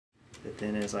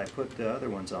then as I put the other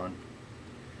ones on,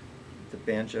 the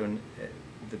banjo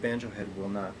head will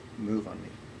not move on me.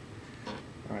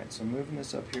 Alright, so I'm moving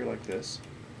this up here like this.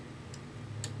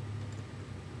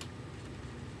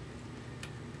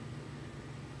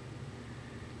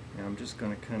 And I'm just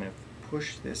going to kind of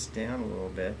push this down a little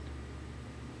bit.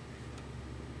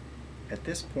 At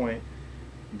this point,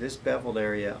 this beveled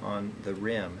area on the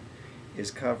rim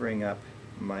is covering up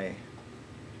my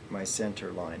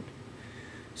center line.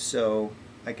 So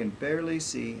I can barely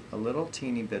see a little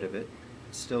teeny bit of it.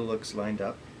 It still looks lined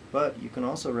up, but you can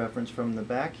also reference from the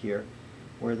back here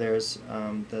where there's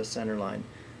the center line,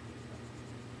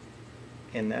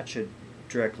 and that should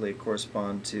directly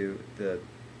correspond to the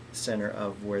center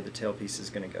of where the tailpiece is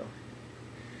going to go.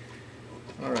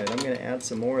 Alright, I'm going to add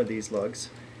some more of these lugs.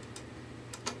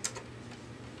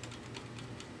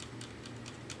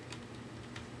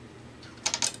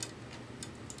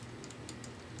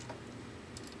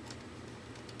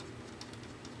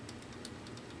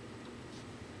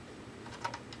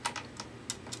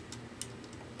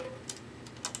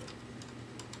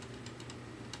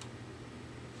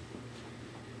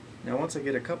 Now once I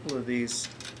get a couple of these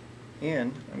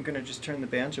in, I'm going to just turn the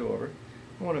banjo over.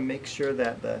 I want to make sure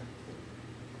that the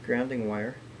grounding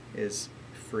wire is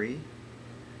free,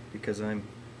 because I'm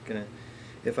going to,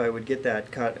 if I would get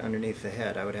that cut underneath the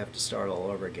head, I would have to start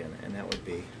all over again, and that would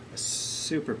be a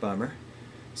super bummer.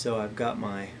 So I've got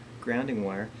my grounding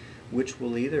wire, which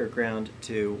will either ground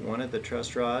to one of the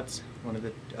truss rods, one of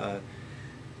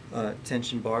the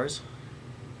tension bars,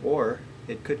 or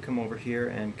it could come over here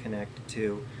and connect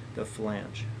to the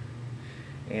flange.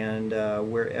 And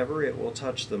wherever it will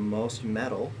touch the most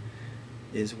metal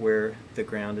is where the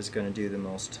ground is going to do the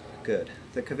most good.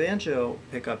 The Kavanjo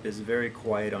pickup is very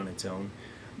quiet on its own,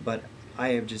 but I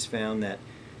have just found that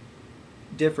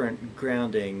different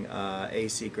grounding,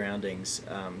 AC groundings,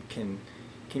 can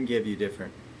give you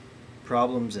different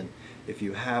problems, and if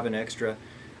you have an extra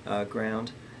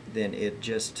ground, then it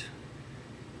just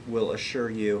will assure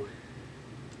you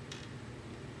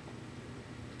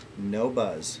no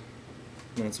buzz.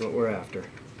 That's what we're after.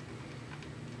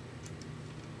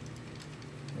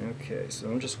 Okay, so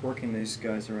I'm just working these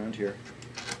guys around here.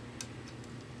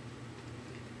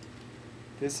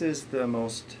 This is the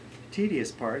most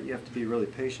tedious part. You have to be really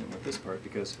patient with this part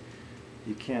because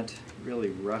you can't really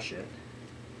rush it.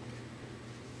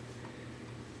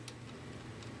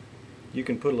 You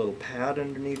can put a little pad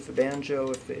underneath the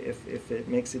banjo if it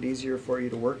makes it easier for you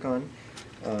to work on,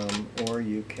 or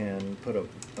you can put a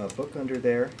book under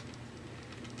there,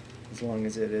 as long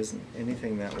as it isn't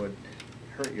anything that would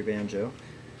hurt your banjo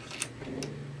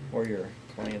or your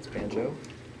client's banjo.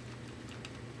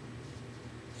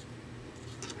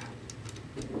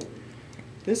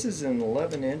 This is an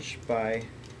 11-inch by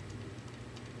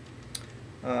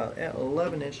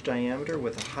 11-inch diameter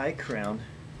with a high crown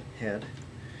head,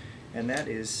 and that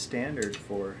is standard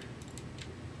for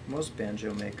most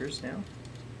banjo makers now.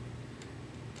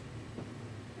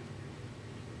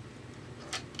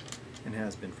 And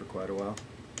has been for quite a while.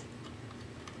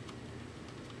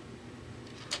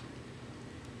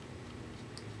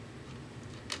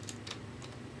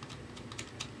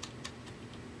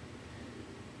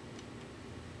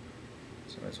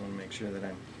 So I just want to make sure that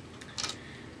I'm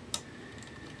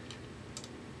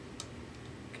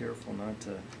careful not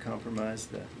to compromise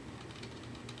the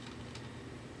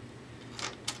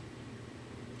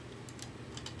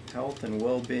health and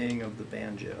well-being of the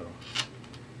banjo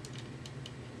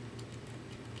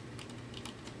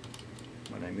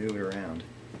when I move it around.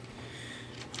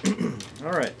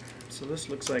 Alright, so this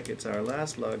looks like it's our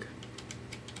last lug.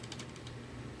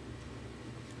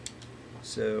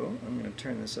 So I'm going to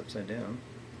turn this upside down.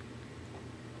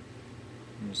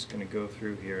 I'm just going to go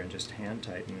through here and just hand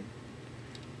tighten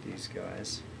these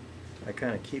guys. I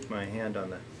kind of keep my hand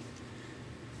on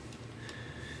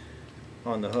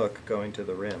the hook going to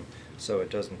the rim so it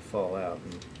doesn't fall out,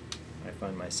 and I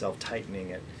find myself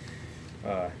tightening it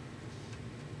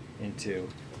into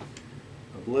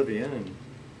oblivion, and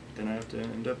then I have to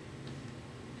end up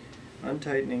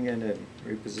untightening it and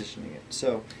repositioning it.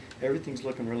 So everything's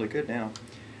looking really good now.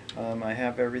 I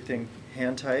have everything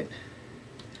hand tight.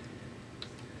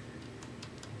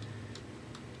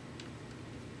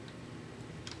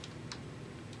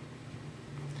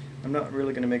 I'm not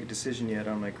really going to make a decision yet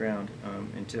on my ground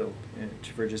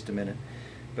for just a minute,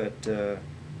 but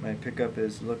my pickup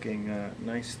is looking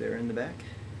nice there in the back,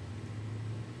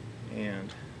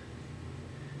 and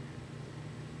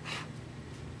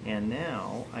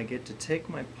now I get to take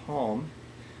my palm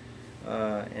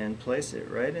and place it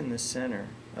right in the center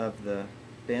of the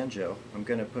banjo. I'm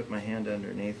going to put my hand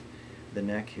underneath the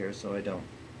neck here so I don't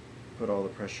put all the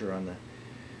pressure on the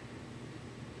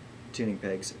tuning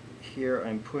pegs. Here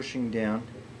I'm pushing down,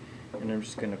 and I'm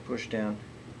just going to push down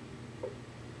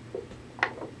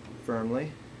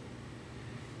firmly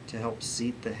to help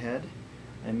seat the head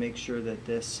and make sure that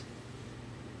this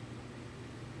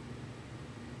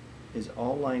is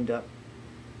all lined up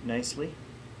nicely.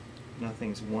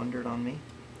 Nothing's wandered on me.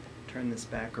 Turn this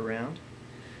back around.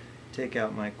 Take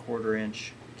out my 1/4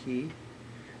 inch key.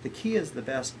 The key is the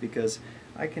best because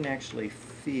I can actually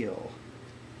feel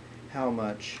how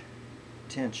much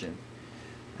tension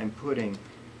I'm putting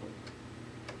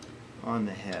on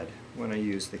the head when I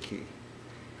use the key.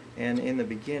 And in the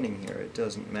beginning here, it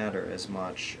doesn't matter as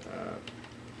much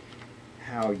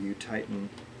how you tighten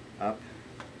up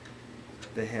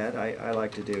the head. I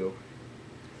like to do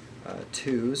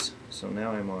 2s, so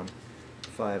now I'm on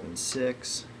 5 and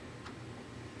 6.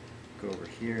 Go over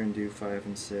here and do 5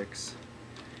 and 6.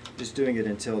 Just doing it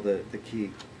until the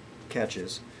key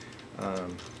catches.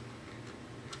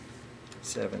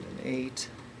 7 and 8.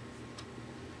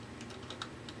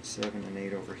 7 and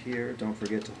 8 over here. Don't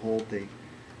forget to hold the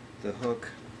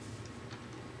hook.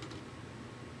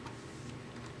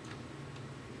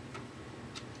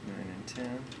 9 and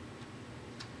 10.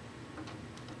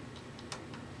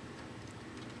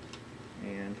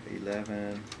 And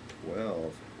 11,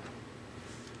 12.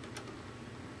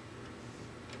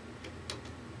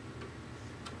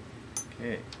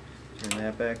 Okay, turn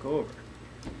that back over.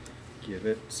 Give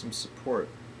it some support.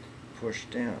 Push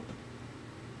down.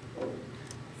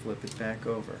 Flip it back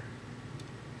over.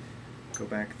 Go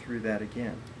back through that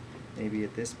again. Maybe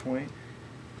at this point,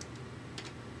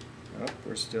 oh,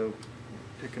 we're still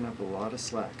picking up a lot of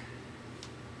slack.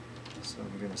 So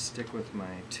I'm going to stick with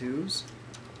my 2s.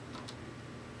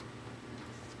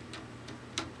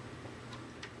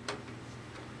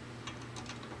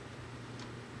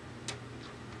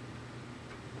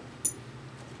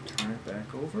 Turn it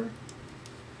back over.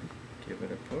 Give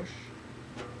it a push.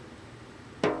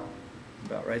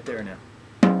 About right there now.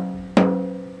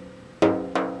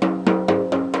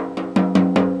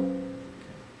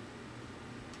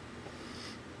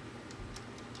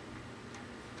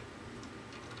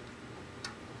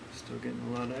 Still getting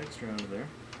a lot of extra out of there.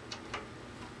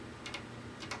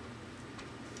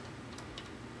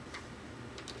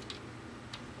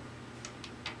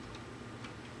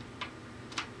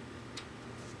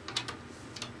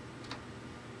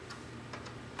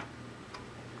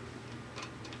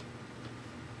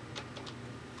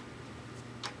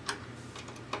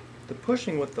 The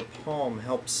pushing with the palm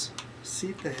helps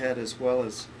seat the head as well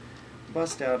as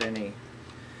bust out any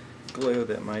glue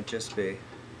that might just be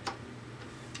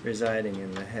residing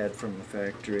in the head from the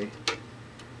factory.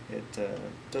 It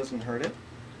doesn't hurt it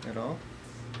at all.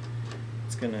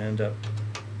 It's going to end up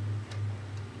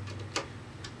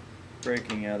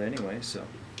breaking out anyway, so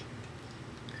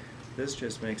this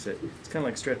just makes it, it's kind of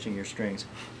like stretching your strings.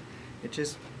 It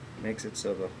just makes it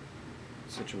so the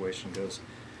situation goes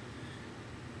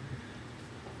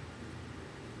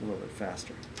a little bit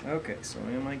faster. Okay, so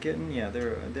am I getting, yeah,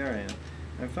 there I am.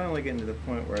 I'm finally getting to the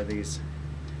point where these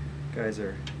guys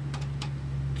are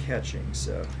catching,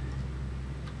 so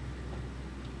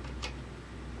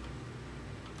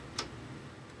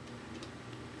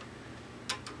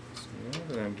now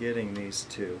that I'm getting these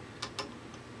to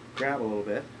grab a little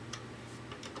bit,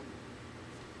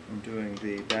 I'm doing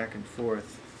the back and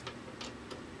forth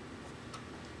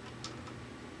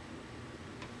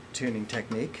tuning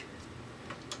technique.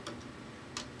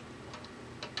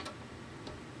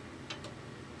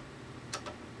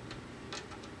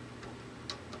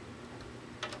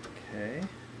 Okay.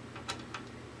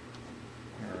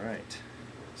 Alright.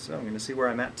 So I'm going to see where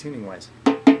I'm at tuning wise.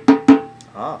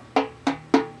 Ah.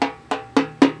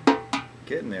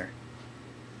 Getting there.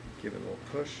 Give it a little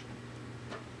push.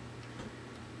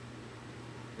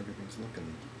 Everything's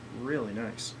looking really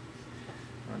nice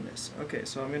on this. Okay,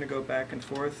 so I'm going to go back and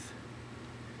forth.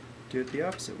 Do it the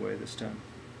opposite way this time.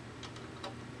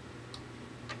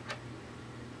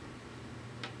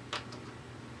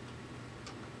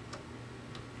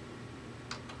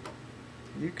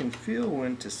 You can feel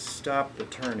when to stop the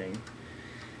turning,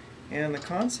 and the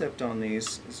concept on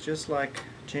these is just like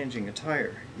changing a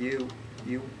tire. You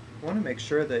want to make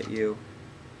sure that you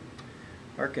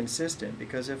are consistent,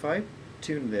 because if I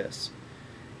tune this,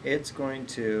 it's going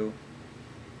to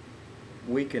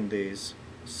weaken these,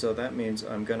 so that means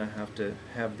I'm going to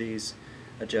have these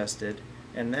adjusted,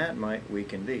 and that might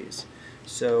weaken these.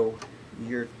 So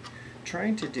you're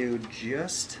trying to do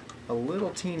just a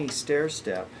little teeny stair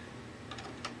step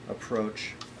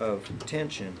approach of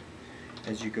tension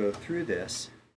as you go through this.